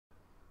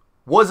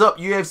What's up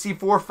UFC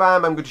 4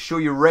 fam? I'm going to show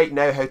you right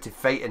now how to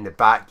fight in the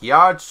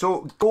backyard.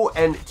 So go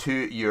into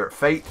your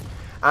fight,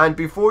 and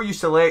before you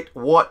select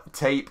what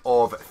type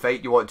of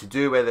fight you want to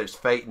do, whether it's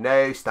fight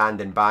now,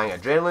 stand and bang,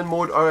 adrenaline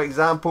mode or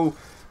example,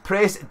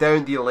 press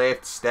down the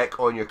left stick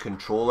on your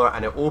controller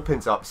and it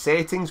opens up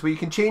settings where you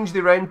can change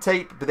the round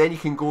type, but then you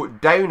can go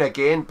down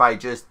again by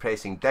just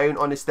pressing down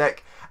on the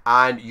stick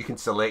and you can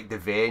select the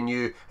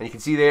venue, and you can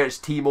see there it's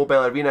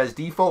T-Mobile Arena as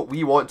default.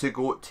 We want to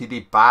go to the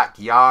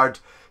backyard.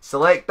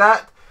 Select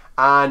that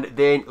and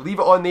then leave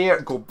it on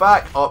there, go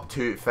back up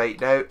to fight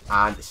now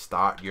and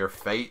start your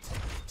fight.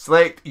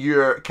 Select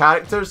your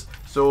characters.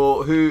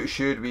 So who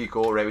should we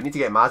go? Right, we need to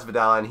get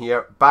Masvidal in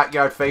here,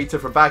 backyard fighter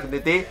from back in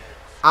the day.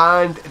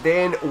 And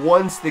then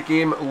once the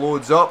game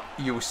loads up,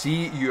 you'll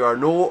see you are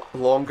no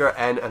longer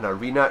in an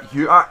arena.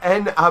 You are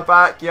in a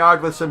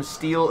backyard with some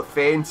steel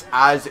fence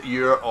as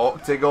your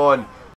octagon.